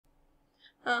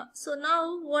So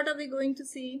now what are we going to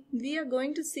see? We are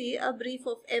going to see a brief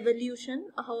of evolution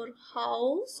or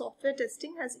how software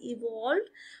testing has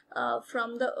evolved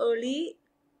from the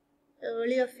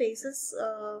earlier phases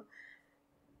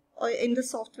in the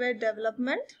software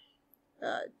development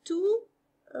to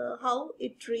how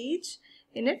it reached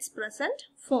in its present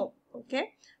form.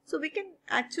 Okay, so we can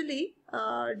actually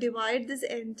divide this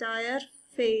entire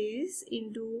phase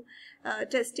into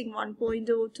testing 1.0,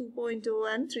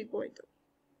 2.0 and 3.0.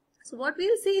 So what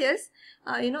we'll see is,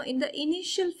 in the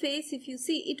initial phase, if you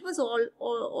see, it was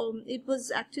it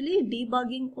was actually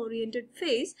debugging oriented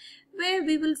phase, where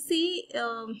we will see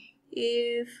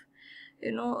if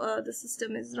the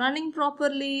system is running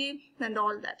properly and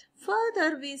all that.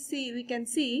 Further, we can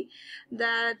see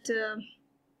that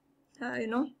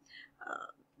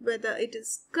whether it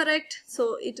is correct.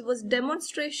 So it was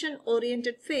demonstration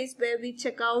oriented phase, where we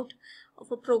check out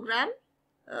of a program.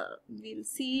 We'll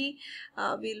see,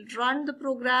 we'll run the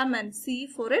program and see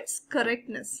for its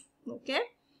correctness. Okay,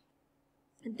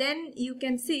 then you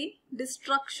can see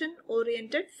destruction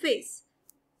oriented phase.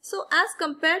 So as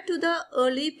compared to the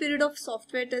early period of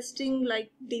software testing,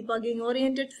 like debugging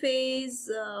oriented phase,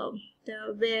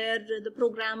 where the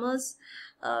programmers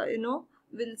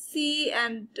will see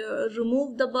and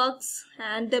remove the bugs,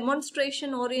 and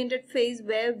demonstration oriented phase,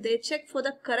 where they check for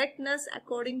the correctness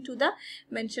according to the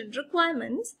mentioned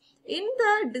requirements. In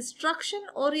the destruction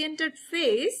oriented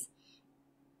phase,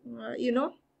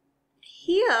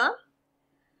 here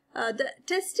the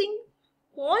testing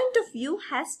point of view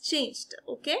has changed.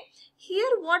 Okay,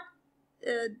 here what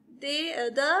the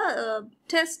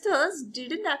testers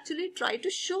didn't actually try to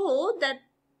show that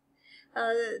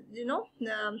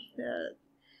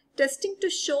testing to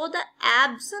show the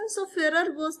absence of error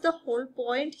was the whole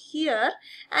point here,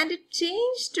 and it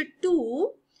changed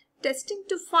to testing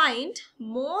to find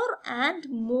more and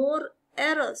more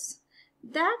errors.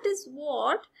 That is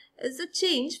what is a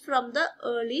change from the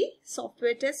early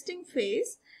software testing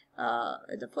phase,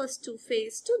 the first two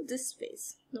phase, to this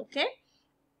phase. Okay,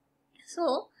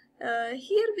 so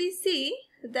here we see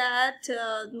that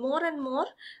more and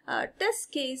more test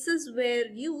cases were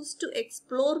used to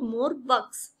explore more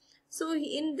bugs. So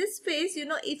in this phase,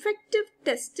 effective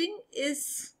testing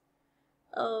is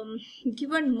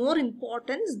given more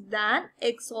importance than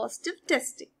exhaustive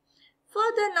testing.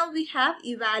 Further, now we have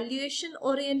evaluation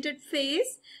oriented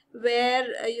phase,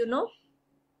 where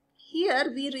here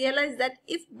we realize that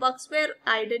if bugs were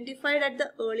identified at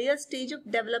the earlier stage of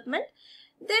development,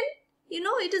 then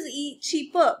it is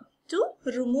cheaper to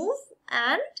remove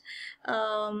and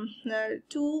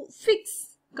to fix,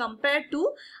 compared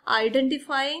to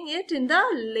identifying it in the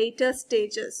later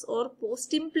stages or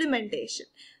post implementation.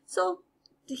 So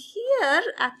here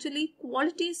actually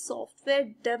quality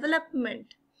software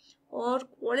development or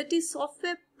quality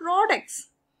software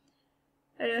products,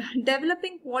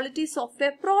 developing quality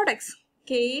software products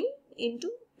came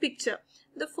into picture.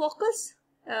 The focus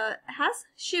has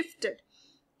shifted.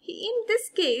 In this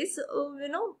case,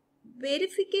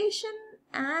 verification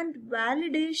and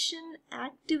validation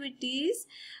activities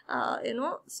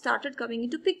started coming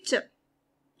into picture.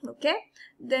 Okay,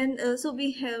 then so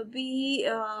we have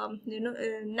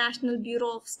National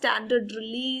Bureau of Standard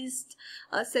released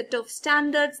a set of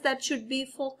standards that should be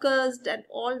focused, and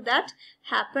all that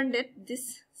happened at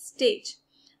this stage.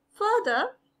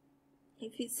 Further,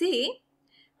 if we see,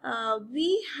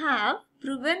 we have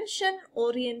prevention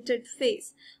oriented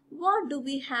phase. What do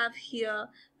we have here?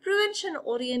 Prevention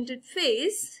oriented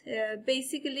phase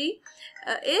basically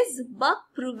is bug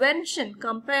prevention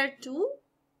compared to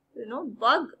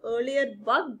earlier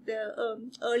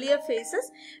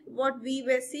phases. What we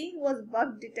were seeing was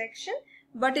bug detection,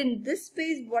 but in this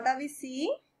phase, what are we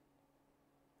seeing?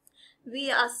 We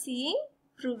are seeing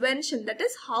prevention. That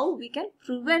is how we can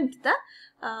prevent the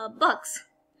bugs.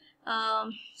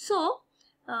 So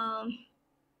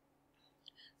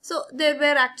there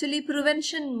were actually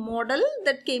prevention model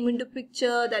that came into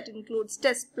picture, that includes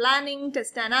test planning,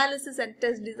 test analysis and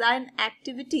test design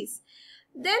activities.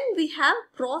 Then we have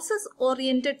process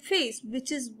oriented phase,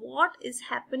 which is what is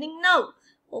happening now.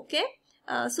 Okay,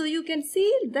 so you can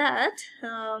see that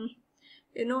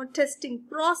testing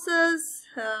process,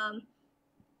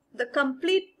 the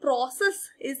complete process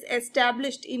is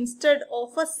established instead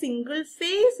of a single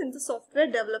phase in the software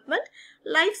development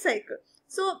life cycle.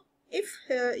 So if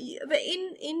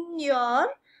in your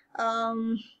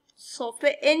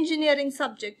software engineering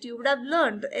subject, you would have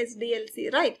learned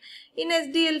SDLC, right? In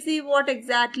SDLC, what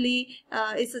exactly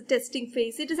is a testing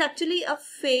phase? It is actually a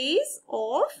phase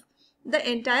of the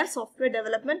entire software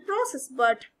development process,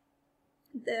 but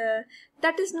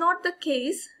that is not the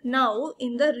case now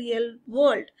in the real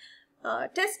world.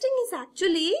 Testing is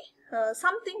actually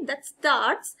something that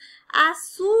starts as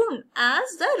soon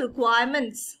as the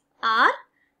requirements are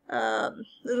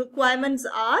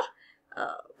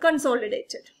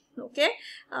consolidated. Okay,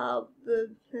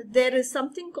 there is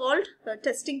something called a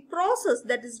testing process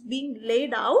that is being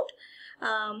laid out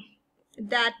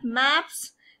that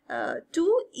maps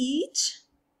to each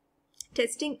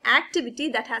testing activity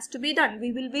that has to be done.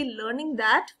 We will be learning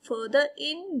that further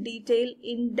in detail,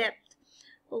 in depth.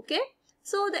 Okay,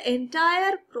 so the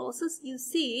entire process, you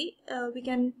see, we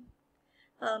can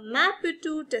map it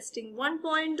to testing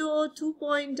 1.0,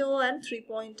 2.0 and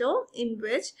 3.0, in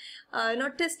which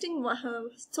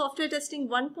software testing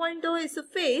 1.0 is a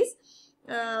phase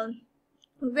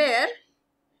where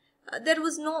there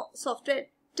was no software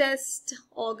test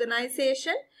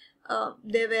organization.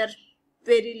 There were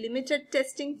very limited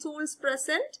testing tools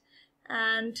present,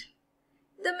 and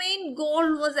the main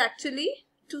goal was actually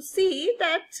to see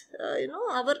that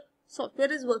our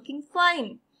software is working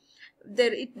fine.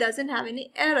 It doesn't have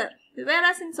any error.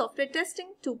 Whereas in software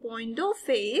testing 2.0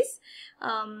 phase,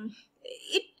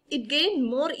 it gained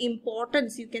more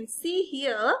importance. You can see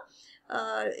here,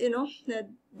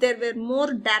 there were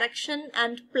more direction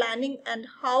and planning, and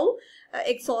how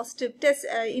exhaustive test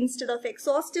instead of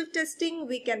exhaustive testing,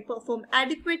 we can perform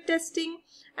adequate testing,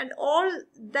 and all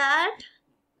that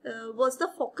was the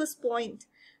focus point.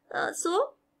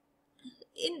 So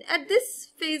at this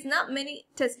phase now, many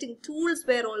testing tools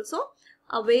were also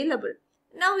available.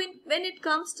 Now when it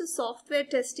comes to software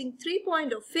testing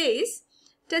 3.0 phase,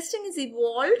 testing is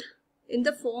evolved in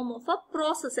the form of a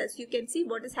process, as you can see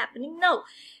what is happening now.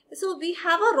 So we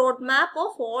have a roadmap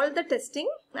of all the testing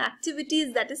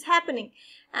activities that is happening,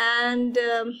 and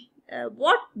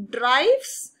what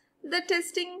drives the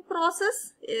testing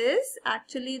process is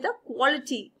actually the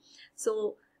quality.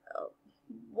 So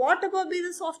whatever be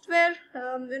the software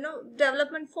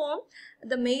development form,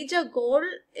 the major goal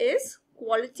is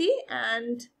quality,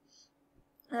 and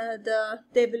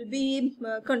they will be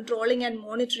controlling and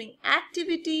monitoring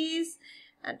activities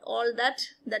and all that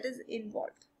is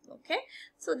involved. Okay,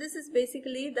 so this is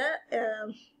basically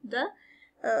the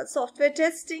software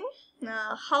testing,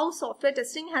 how software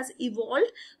testing has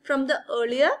evolved from the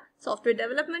earlier software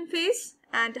development phase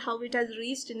and how it has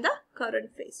reached in the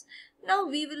current phase. Now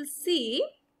we will see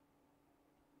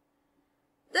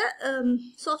the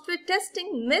software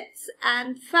testing myths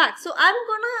and facts. So I'm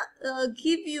gonna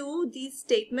give you these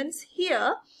statements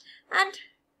here, and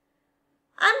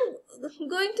I'm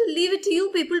going to leave it to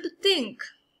you people to think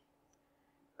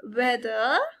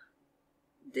whether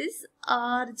these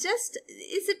are just,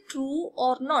 is it true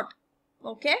or not.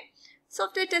 Okay,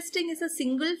 software testing is a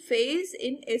single phase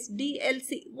in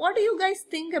SDLC. What do you guys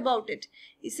think about it?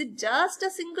 Is it just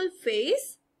a single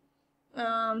phase?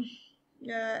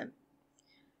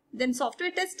 Then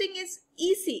software testing is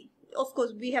easy. Of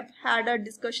course, we have had a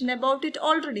discussion about it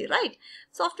already, right?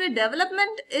 Software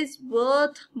development is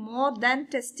worth more than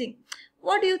testing.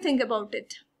 What do you think about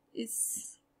it?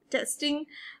 Is testing,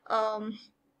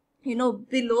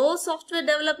 below software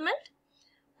development?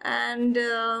 And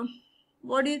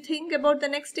what do you think about the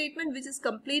next statement, which is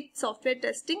complete software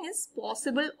testing is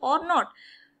possible or not?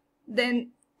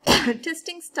 Then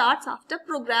testing starts after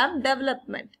program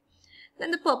development.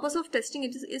 Then the purpose of testing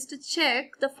is to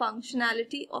check the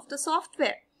functionality of the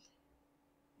software.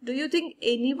 Do you think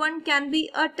anyone can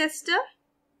be a tester?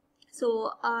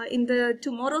 So in the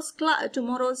tomorrow's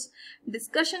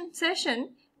discussion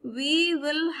session, we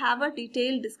will have a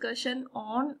detailed discussion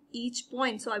on each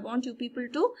point. So I want you people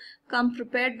to come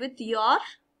prepared with your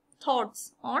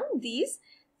thoughts on these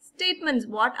statements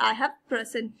what I have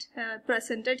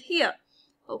presented here.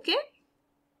 Okay,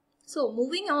 so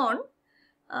moving on.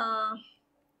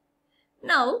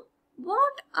 Now,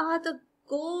 what are the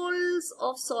goals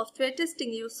of software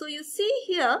testing? So you see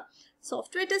here,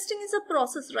 software testing is a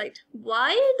process, right?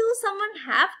 Why do someone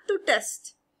have to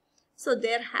test? So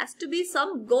there has to be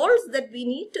some goals that we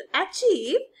need to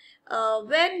achieve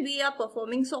when we are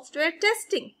performing software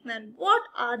testing. And what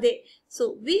are they?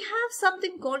 So we have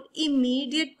something called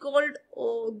immediate goal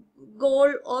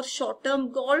or short-term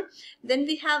goal. Then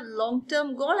we have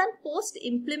long-term goal and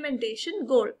post-implementation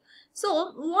goal.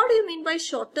 So what do you mean by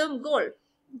short-term goal?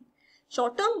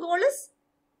 Short-term goal is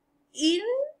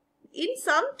in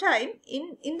some time,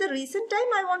 in the recent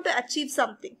time, I want to achieve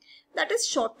something. That is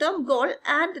short-term goal,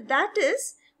 and that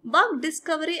is bug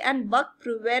discovery and bug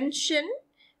prevention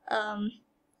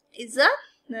is a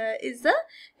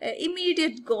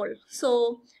immediate goal.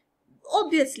 So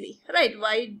obviously, right,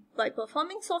 by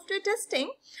performing software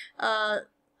testing,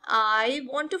 I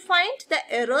want to find the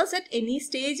errors at any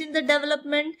stage in the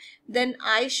development, then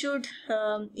I should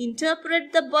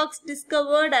interpret the bugs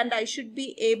discovered and I should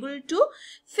be able to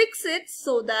fix it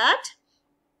so that,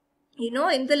 you know,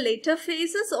 in the later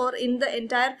phases or in the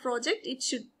entire project, it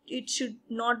should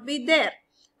not be there,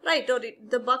 right? Or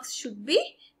the bugs should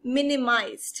be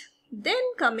minimized.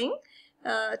 Then coming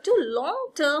to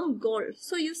long-term goal.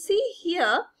 So you see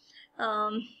here,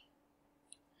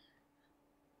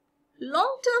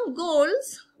 long-term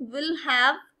goals will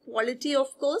have quality,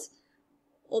 of course.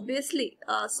 Obviously,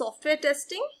 software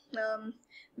testing,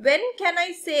 when can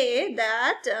I say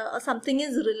that something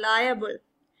is reliable?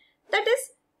 That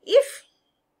is,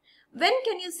 when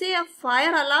can you say a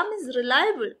fire alarm is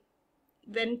reliable?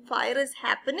 When fire is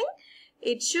happening,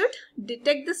 it should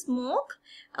detect the smoke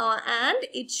and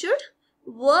it should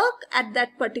work at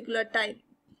that particular time,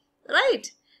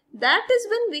 right? That is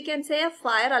when we can say a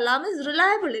fire alarm is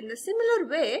reliable. In a similar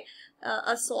way,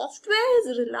 a software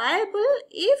is reliable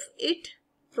if it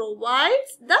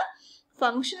provides the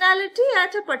functionality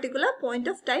at a particular point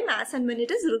of time as and when it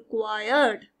is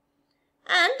required.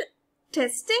 And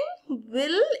testing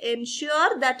will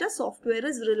ensure that a software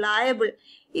is reliable.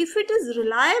 If it is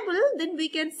reliable, then we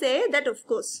can say that, of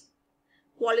course,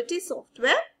 quality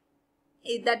software,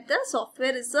 that the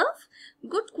software is of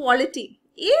good quality.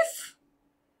 If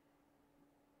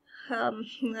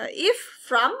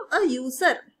from a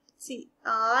user, see,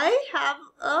 I have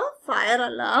a fire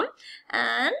alarm,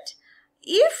 and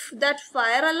if that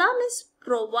fire alarm is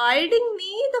providing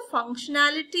me the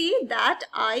functionality that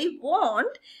I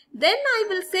want, then I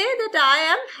will say that I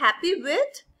am happy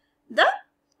with the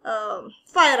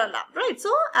fire alarm, right?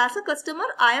 So as a customer,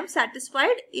 I am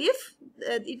satisfied if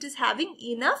it is having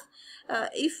enough,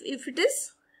 if it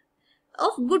is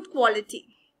of good quality.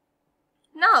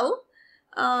 Now,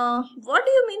 what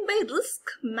do you mean by risk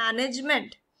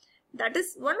management? That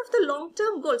is one of the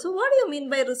long-term goals. So what do you mean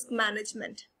by risk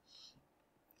management?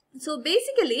 So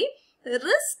basically,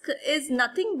 risk is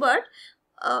nothing but,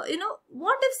 you know,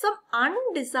 what if some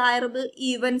undesirable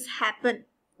events happen?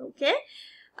 Okay.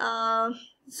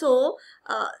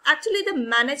 Actually the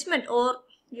management, or,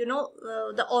 you know,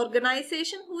 the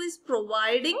organization who is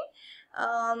providing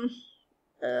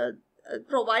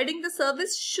the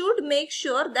service should make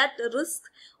sure that risk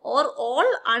or all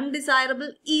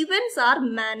undesirable events are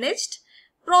managed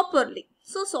properly.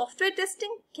 So software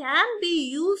testing can be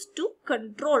used to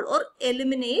control or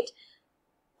eliminate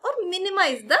or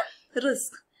minimize the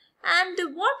risk. And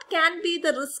what can be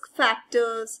the risk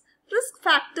factors? Risk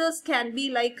factors can be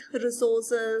like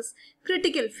resources,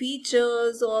 critical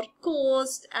features, or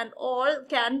cost, and all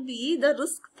can be the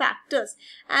risk factors.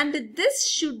 And this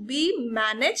should be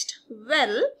managed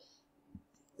well.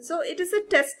 So it is a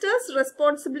tester's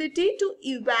responsibility to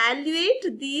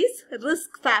evaluate these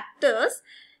risk factors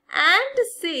and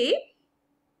see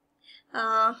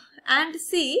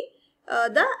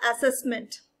the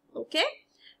assessment. Okay.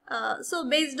 So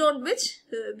based on which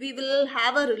we will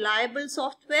have a reliable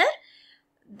software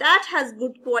that has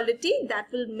good quality, that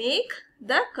will make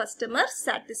the customer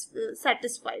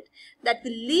satisfied, that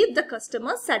will leave the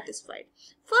customer satisfied.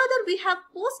 Further, we have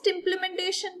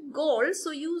post-implementation goals.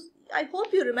 So I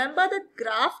hope you remember the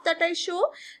graph that I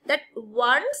show, that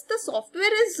once the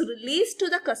software is released to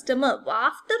the customer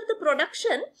after the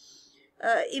production,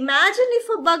 imagine if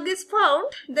a bug is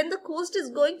found, then the cost is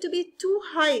going to be too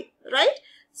high, right?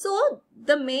 So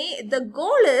the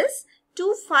goal is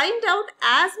to find out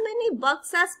as many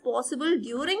bugs as possible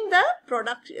during the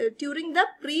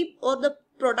pre or the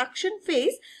production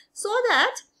phase, so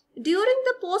that during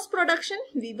the post-production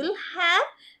we will have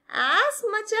as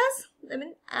much as,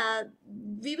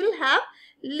 we will have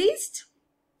least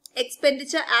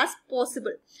expenditure as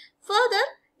possible. Further,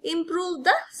 improve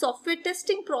the software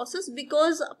testing process,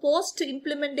 because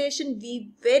post-implementation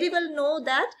we very well know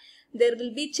that there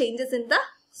will be changes in the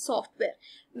software.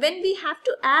 When we have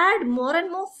to add more and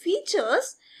more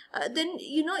features, then,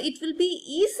 you know, it will be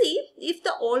easy if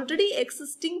the already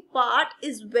existing part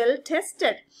is well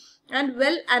tested and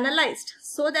well analyzed,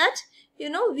 so that, you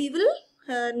know, we will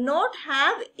not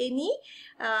have any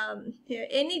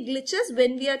glitches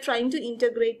when we are trying to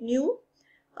integrate new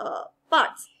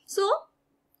parts. So,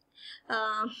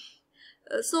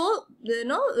 you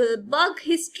know, bug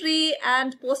history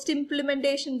and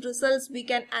post-implementation results we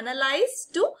can analyze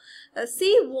to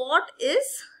see what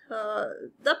is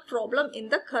the problem in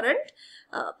the current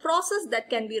process that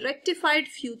can be rectified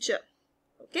future.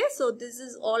 Okay, so this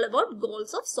is all about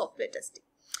goals of software testing.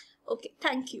 Okay,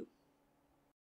 thank you.